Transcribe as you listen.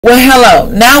Well, hello.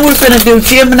 Now we're going to do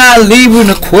Gemini, Libra,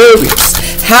 and Aquarius.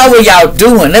 How are y'all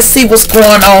doing? Let's see what's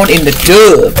going on in the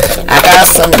dub. I got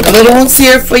some little ones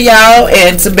here for y'all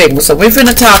and some big ones. So we're going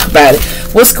to talk about it.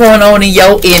 What's going on in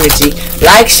your energy.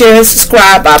 Like, share, and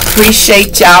subscribe. I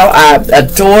appreciate y'all. I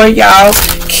adore y'all.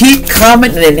 Keep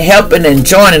commenting and helping and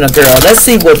joining a girl. Let's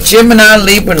see what Gemini,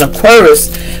 Libra, and Aquarius,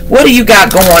 what do you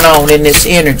got going on in this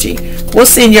energy?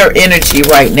 What's in your energy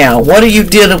right now? What are you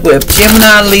dealing with?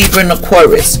 Gemini, Libra, and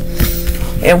Aquarius.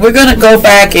 And we're going to go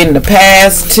back in the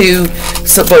past too.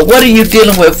 So, but what are you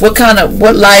dealing with?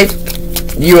 What life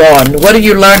you on? What are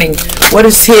you learning? What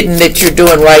is hidden that you're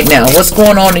doing right now? What's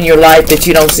going on in your life that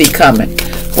you don't see coming?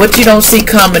 What you don't see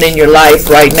coming in your life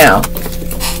right now?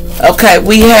 Okay,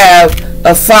 we have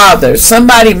a father.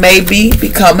 Somebody may be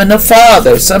becoming a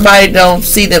father. Somebody don't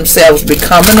see themselves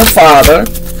becoming a father.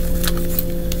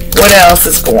 What else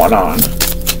is going on?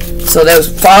 So there's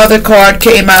father card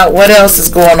came out. What else is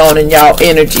going on in y'all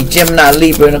energy? Gemini,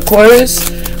 Libra, and Aquarius.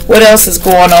 What else is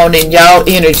going on in y'all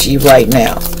energy right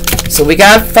now? So we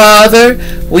got father.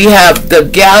 We have the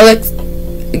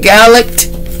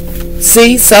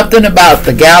galaxy. Something about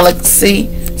the galaxy.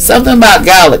 Something about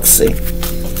galaxy.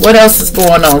 What else is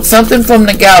going on? Something from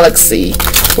the galaxy.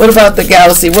 What about the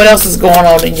galaxy? What else is going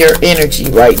on in your energy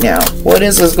right now? What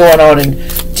is going on in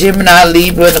Gemini,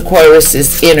 Libra, and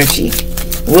Aquarius' energy?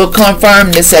 We'll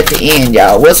confirm this at the end,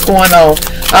 y'all. What's going on?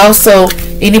 Also,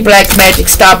 any black magic,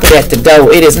 stop it at the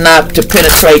door. It is not to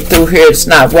penetrate through here. It's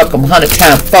not welcome 100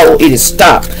 times fold. It is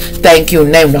stopped. Thank you in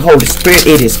the name of the Holy Spirit.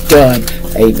 It is done.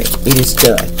 Amen. It is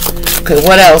done. Okay,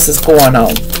 what else is going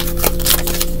on?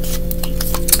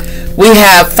 We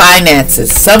have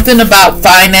finances. Something about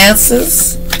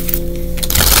finances.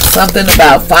 Something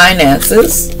about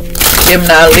finances.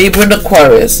 Gemini, Libra, and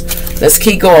Aquarius. Let's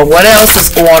keep going. What else is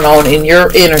going on in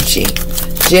your energy?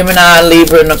 Gemini,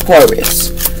 Libra, and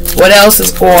Aquarius. What else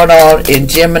is going on in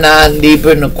Gemini,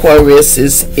 Libra, and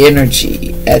Aquarius'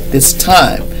 energy at this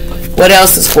time? What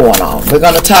else is going on? We're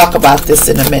going to talk about this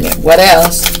in a minute. What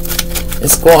else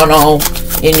is going on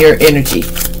in your energy?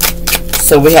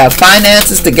 So we have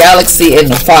finances, the galaxy, and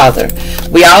the father.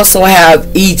 We also have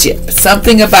Egypt.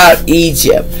 Something about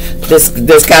Egypt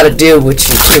that's got to deal with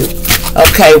you too.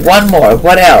 Okay, one more.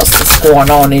 What else is going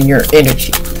on in your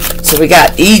energy? So we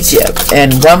got Egypt,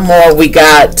 and one more we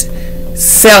got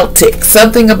Celtic.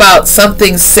 Something about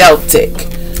something Celtic.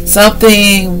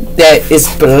 Something that is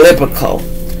biblical.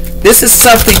 This is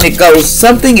something that goes,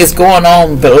 something is going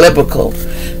on biblical.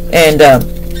 And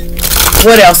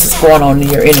what else is going on in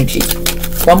your energy?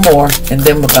 One more, and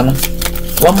then we're gonna,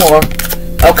 one more.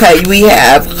 Okay, we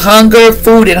have hunger,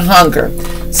 food, and hunger.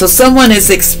 So someone is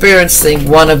experiencing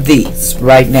one of these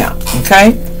right now,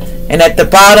 okay? And at the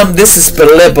bottom, this is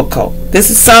biblical. This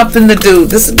is something to do,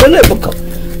 this is biblical.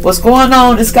 What's going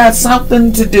on, it's got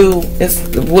something to do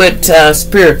with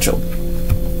spiritual.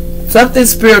 Something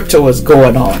spiritual is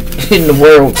going on in the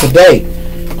world today.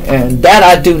 And that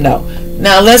I do know.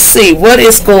 Now let's see, what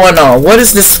is going on? What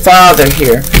is this father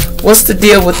here? What's the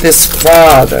deal with this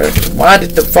father? Why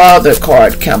did the father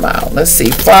card come out? Let's see,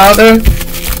 father.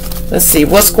 Let's see,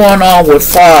 what's going on with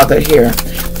father here?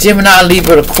 Gemini,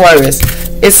 Libra, Aquarius.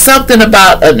 It's something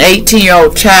about an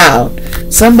 18-year-old child.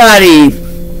 Somebody,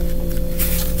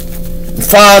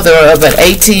 father of an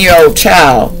 18-year-old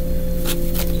child.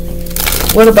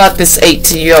 What about this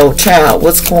 18-year-old child?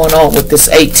 What's going on with this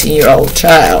 18-year-old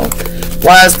child?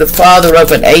 Why is the father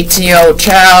of an 18-year-old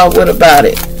child? What about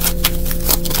it?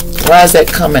 Why is that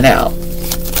coming out?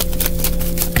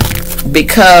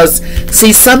 Because,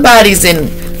 see, somebody's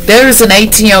in, there is an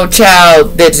 18-year-old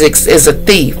child that is a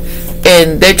thief,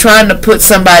 and they're trying to put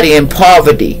somebody in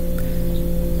poverty.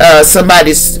 There's a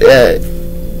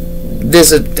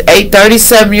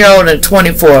 37-year-old and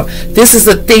 24. This is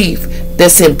a thief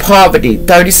that's in poverty.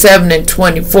 37 and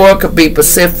 24 could be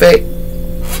Pacific.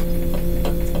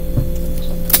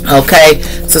 Okay,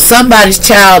 so somebody's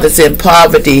child is in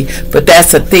poverty, but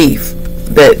that's a thief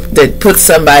that puts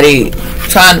somebody,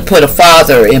 trying to put a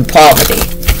father in poverty.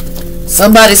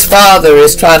 Somebody's father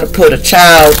is trying to put a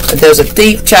child, there's a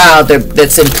thief child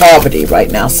that's in poverty right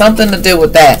now. Something to do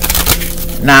with that.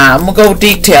 Now, I'm going to go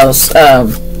details.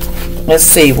 Let's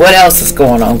see, what else is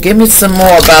going on? Give me some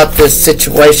more about this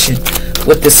situation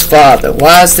with this father.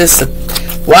 Why is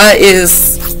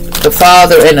the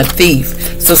father and a thief?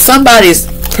 So somebody's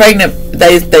pregnant.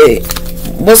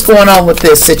 What's going on with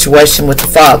this situation with the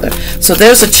father? So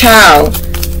there's a child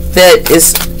that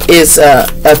is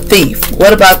a thief.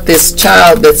 What about this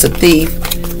child that's a thief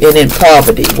and in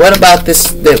poverty? What about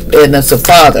this and as a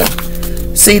father?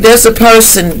 See, there's a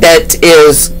person that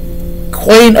is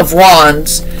Queen of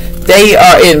Wands. They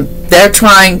are in they're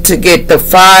trying to get the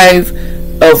Five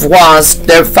of Wands.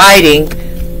 They're fighting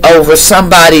over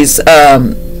somebody's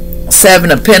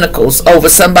Seven of Pentacles, over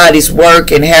somebody's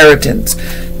work, inheritance.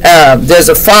 There's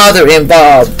a father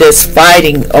involved that's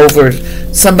fighting over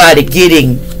somebody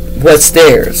getting what's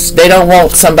theirs. They don't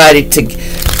want somebody to,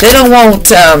 they don't want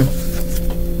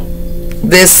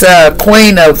this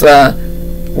Queen of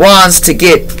Wands to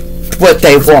get what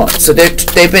they want. So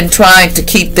they've been trying to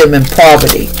keep them in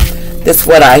poverty. That's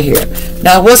what I hear.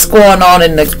 Now, what's going on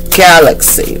in the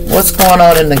galaxy? What's going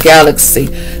on in the galaxy?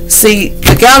 See,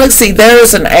 the galaxy, there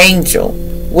is an angel,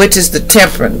 which is the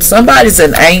Temperance. Somebody's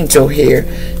an angel here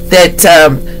that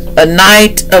a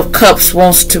Knight of Cups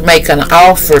wants to make an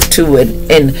offer to it,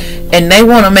 and they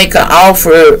want to make an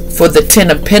offer for the Ten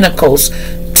of Pentacles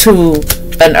to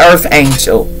an Earth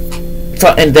angel,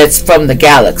 and that's from the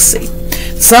galaxy.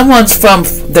 Someone's from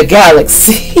the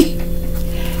galaxy.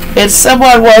 And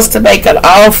someone wants to make an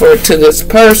offer to this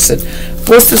person.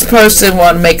 What's this person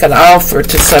want to make an offer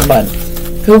to someone?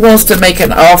 Who wants to make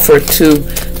an offer to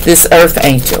this Earth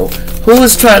angel? Who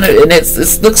is trying to, and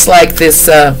it looks like this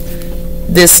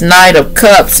this Knight of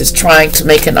Cups is trying to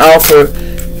make an offer,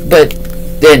 but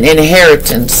an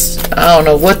inheritance. I don't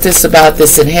know what this about,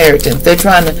 this inheritance. They're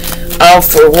trying to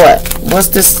offer what? What's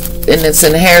this in this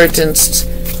inheritance?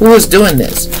 Who is doing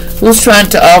this? Who's trying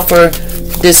to offer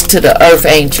this to the Earth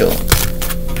angel?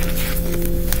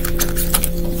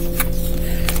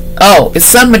 Oh, it's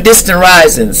some distant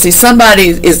rising. See, somebody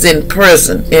is in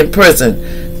prison.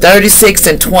 36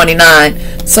 and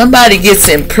 29. Somebody gets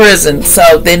in prison,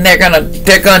 so then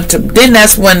then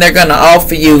that's when they're gonna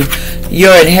offer you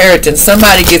your inheritance.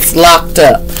 Somebody gets locked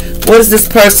up. What is this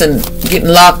person getting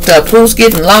locked up? Who's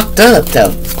getting locked up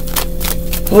though?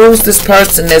 Who's this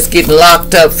person that's getting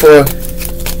locked up for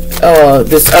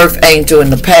this Earth angel in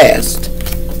the past?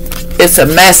 It's a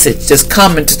message that's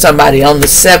coming to somebody on the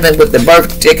 7th with the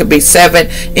birthday. It could be 7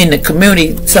 in the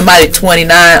community. Somebody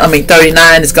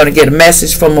 39 is going to get a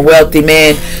message from a wealthy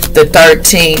man. The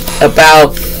 13th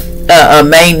about a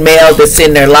main male that's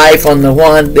in their life on the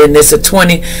 1. Then it's a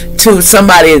 22.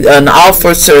 Somebody, an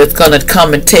officer, is going to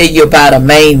come and tell you about a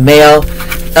main male.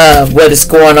 What is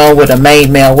going on with a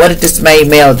main male? What did this main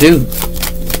male do?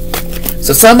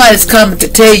 So somebody's coming to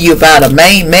tell you about a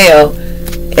main male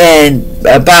and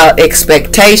about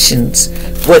expectations,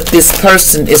 what this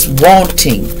person is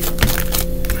wanting.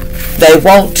 They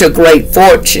want your great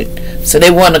fortune, so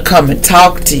they want to come and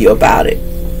talk to you about it.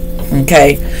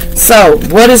 Okay, so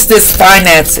what is this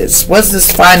finances? What's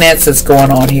this finances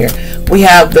going on here? We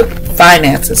have the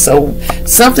finances. So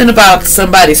something about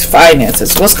somebody's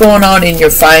finances. What's going on in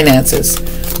your finances?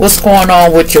 What's going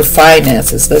on with your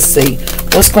finances? Let's see.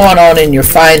 What's going on in your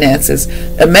finances?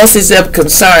 A message of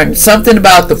concern. Something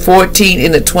about the 14th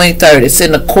and the 23rd. It's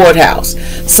in the courthouse.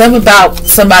 Something about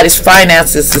somebody's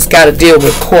finances has got to deal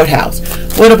with courthouse.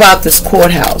 What about this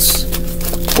courthouse?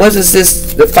 What is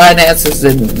this, the finances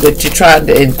that you're trying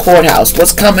to, in courthouse?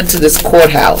 What's coming to this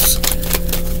courthouse?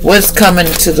 What's coming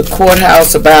to the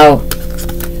courthouse about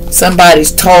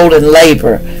somebody's toil and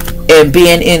labor and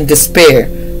being in despair?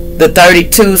 The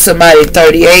 32, somebody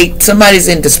 38, somebody's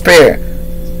in despair.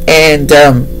 And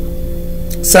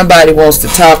somebody wants to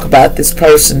talk about this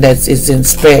person that is in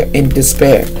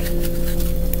despair.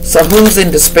 So who's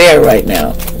in despair right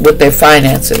now with their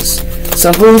finances?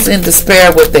 So who's in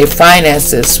despair with their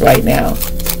finances right now?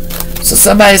 So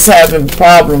somebody's having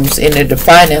problems in their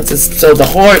finances. So the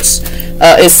horse,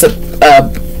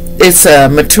 it's a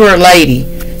mature lady,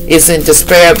 is in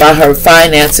despair about her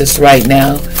finances right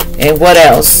now. And what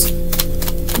else?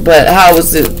 But how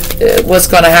is it? What's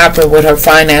going to happen with her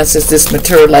finances? This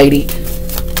mature lady.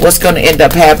 What's going to end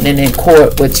up happening in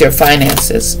court with your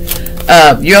finances?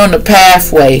 You're on the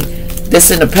pathway.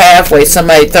 This in the pathway.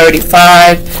 Somebody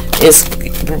 35 is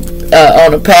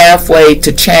on a pathway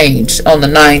to change on the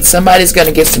 9th. Somebody's going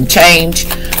to get some change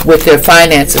with their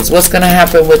finances. What's going to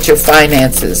happen with your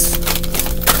finances?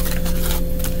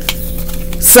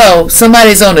 So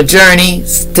somebody's on a journey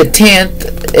to 10th,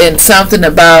 and something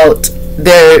about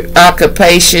their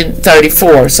occupation.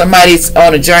 34. Somebody's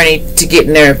on a journey to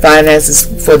getting their finances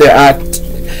for their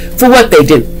for what they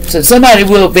do. So somebody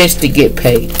will eventually get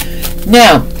paid.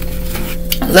 Now,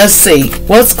 let's see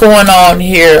what's going on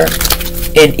here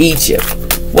in Egypt.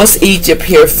 What's Egypt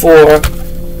here for?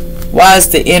 Why is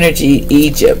the energy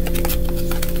Egypt?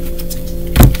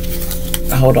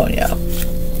 Hold on, y'all.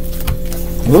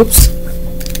 Whoops.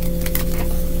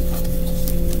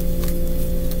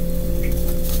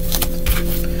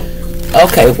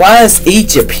 Okay, why is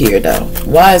Egypt here though?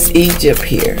 Why is Egypt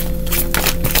here?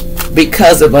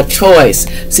 because of a choice.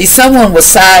 See, someone was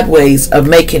sideways of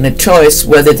making a choice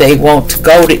whether they want to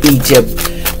go to Egypt.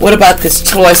 What about this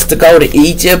choice to go to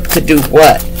Egypt to do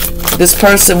what? This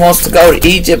person wants to go to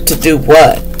Egypt to do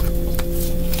what?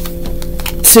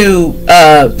 So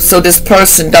this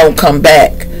person don't come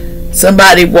back.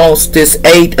 Somebody wants this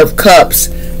 8 of Cups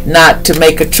not to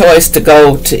make a choice to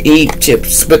go to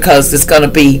Egypt because it's going to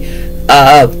be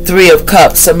 3 of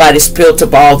Cups. Somebody spilled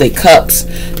up all their cups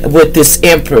with this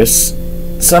Empress.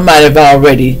 Somebody have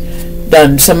already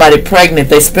done, somebody pregnant,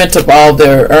 they spent up all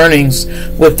their earnings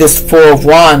with this 4 of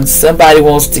Wands. Somebody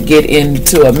wants to get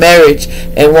into a marriage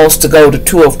and wants to go to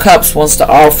 2 of Cups, wants to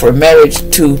offer marriage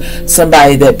to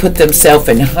somebody that put themselves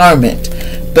in harmony.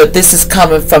 But this is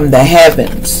coming from the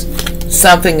heavens.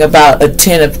 Something about a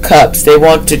 10 of Cups. They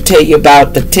want to tell you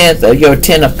about the 10th of your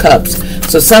 10 of Cups.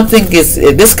 So something is,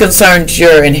 this concerns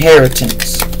your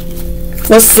inheritance.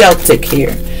 What's Celtic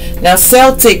here? Now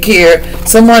Celtic here,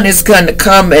 someone is going to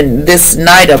come, and this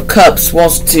Knight of Cups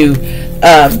wants to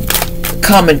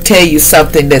come and tell you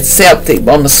something that's Celtic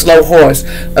on the slow horse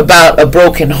about a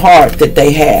broken heart that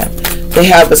they have. They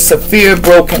have a severe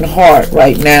broken heart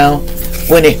right now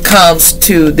when it comes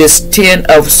to this 10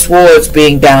 of Swords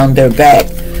being down their back.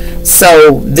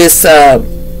 So this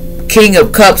King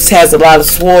of Cups has a lot of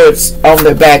swords on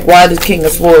their back. Why does King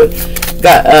of Swords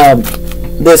got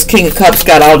this King of Cups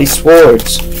got all these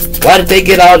swords? Why did they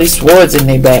get all these swords in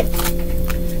their back?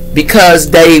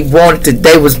 Because they wanted to,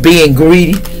 they was being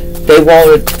greedy. They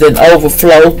wanted an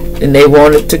overflow and they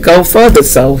wanted to go further.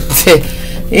 So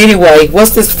anyway,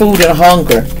 what's this food and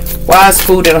hunger? Why is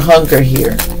food and hunger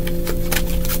here?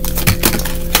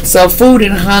 So food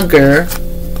and hunger,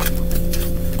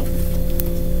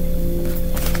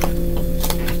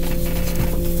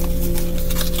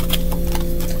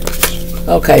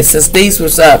 okay, since these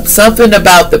was up, something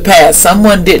about the past.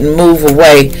 Someone didn't move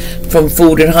away from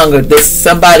food and hunger. This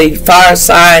somebody, fire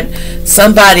sign,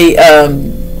 somebody,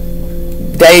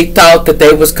 they thought that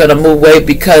they was going to move away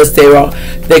because they're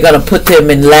going to put them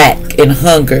in lack and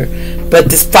hunger. But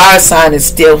this fire sign is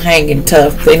still hanging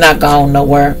tough. They're not going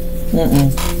nowhere.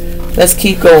 Let's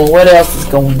keep going. What else is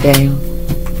going down?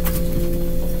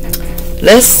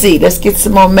 Let's see. Let's get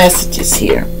some more messages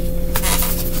here.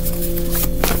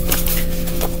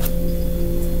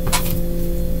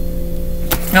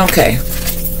 Okay.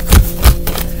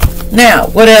 Now,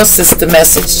 what else is the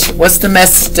message? What's the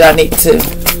message that I need to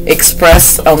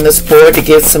express on this board to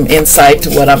give some insight to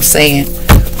what I'm saying?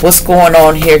 What's going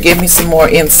on here? Give me some more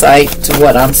insight to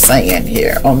what I'm saying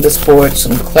here on this board.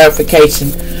 Some clarification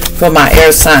for my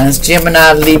air signs,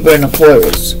 Gemini, Libra, and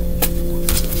Aquarius.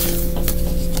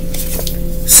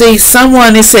 See,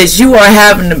 someone, it says you're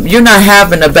not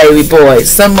having a baby boy.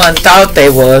 Someone thought they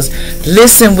was.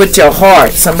 Listen with your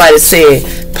heart. Somebody said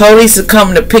police are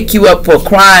coming to pick you up for a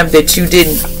crime that you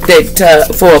didn't,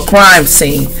 for a crime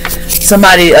scene.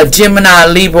 Somebody, a Gemini,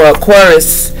 Libra,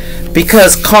 Aquarius,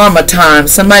 because karma time.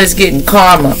 Somebody's getting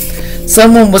karma.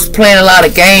 Someone was playing a lot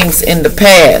of games in the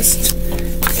past,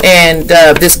 and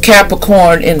this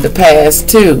Capricorn in the past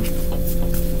too.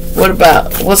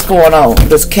 What's going on?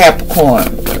 This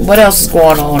Capricorn. What else is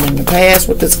going on in the past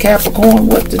with this Capricorn?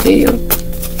 What's the deal?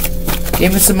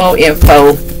 Give me some more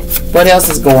info. What else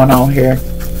is going on here?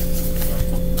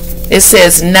 It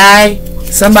says Nye.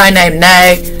 Somebody named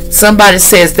Nye. Somebody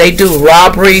says they do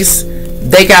robberies.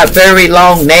 They got very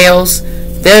long nails.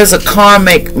 There's a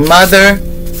karmic mother.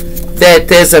 That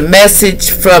there's a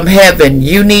message from heaven.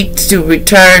 You need to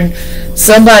return.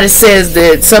 Somebody says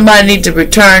that somebody needs to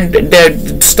return their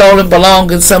stolen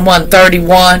belongings. Someone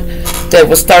 31 that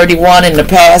was 31 in the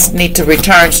past need to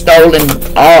return stolen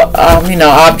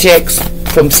objects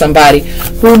from somebody.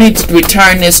 Who needs to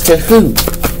return this to who?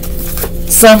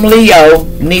 Some Leo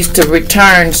needs to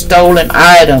return stolen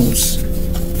items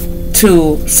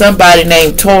to somebody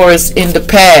named Taurus in the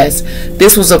past.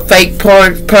 This was a fake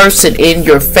person in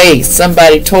your face.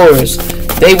 Somebody Taurus.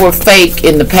 They were fake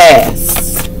in the past.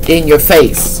 In your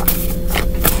face.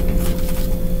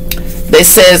 They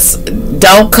says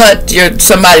don't cut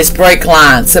somebody's brake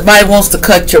lines. Somebody wants to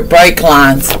cut your brake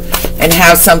lines and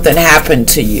have something happen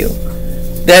to you.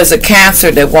 There's a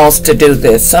Cancer that wants to do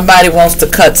this. Somebody wants to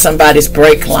cut somebody's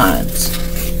brake lines.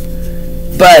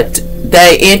 But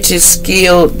they itchy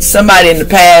skilled. Somebody in the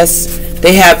past,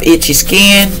 they have itchy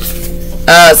skin.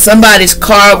 Somebody's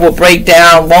car will break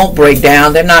down, won't break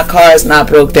down. Their car is not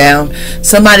broke down.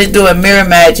 Somebody's doing mirror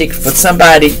magic for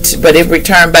somebody, but it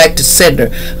returned back to sender.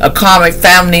 A karmic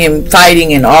family and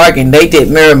fighting and arguing. They did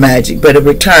mirror magic, but it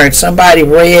returned. Somebody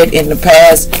read in the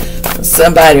past.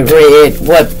 Somebody read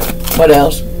what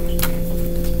else?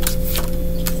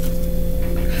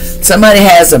 Somebody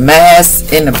has a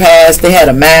mask in the past. They had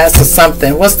a mask or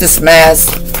something. What's this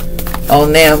mask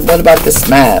on them? What about this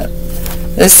mask?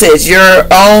 It says your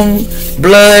own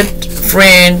blood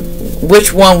friend.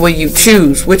 Which one will you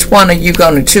choose? Which one are you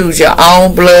going to choose? Your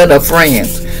own blood or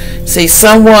friends? See,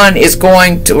 someone is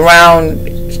going to around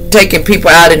taking people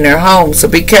out in their homes, so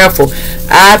be careful.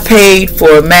 I paid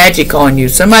for magic on you.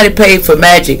 Somebody paid for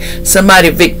magic. Somebody,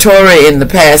 Victoria in the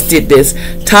past, did this.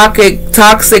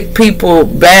 Toxic people,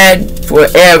 bad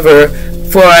forever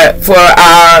for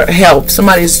our help.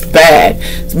 Somebody's bad.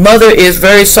 Mother is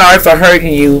very sorry for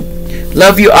hurting you.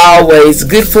 Love you always.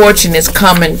 Good fortune is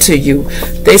coming to you.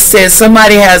 They said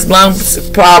somebody has lung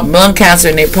cancer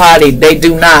in their body. They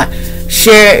do not.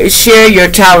 Share your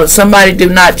talents. Somebody do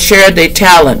not share their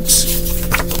talents.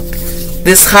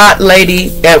 This hot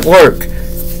lady at work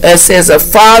says a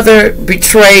father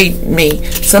betrayed me.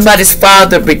 Somebody's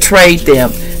father betrayed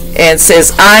them and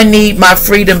says I need my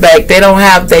freedom back. They don't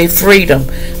have their freedom.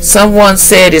 Someone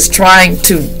said is trying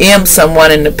to M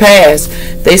someone in the past.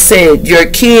 They said your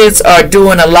kids are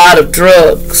doing a lot of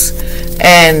drugs,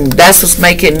 and that's what's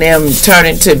making them turn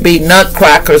into be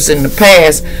nutcrackers in the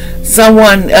past.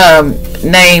 Someone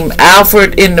named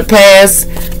Alfred in the past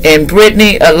and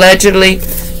Brittany, allegedly,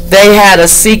 they had a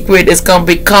secret. It's going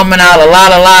to be coming out. A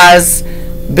lot of lies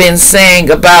been saying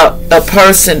about a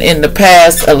person in the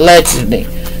past, allegedly.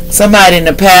 Somebody in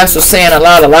the past was saying a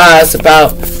lot of lies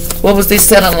about, what was they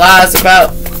telling lies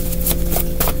about?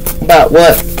 About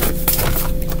what?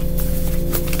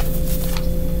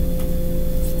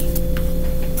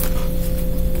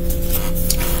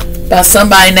 About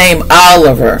somebody named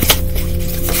Oliver.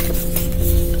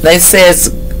 They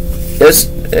says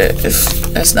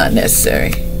that's not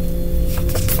necessary.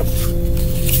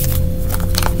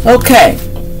 Okay.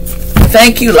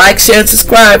 Thank you. Like, share, and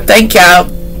subscribe. Thank y'all.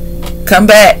 Come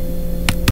back.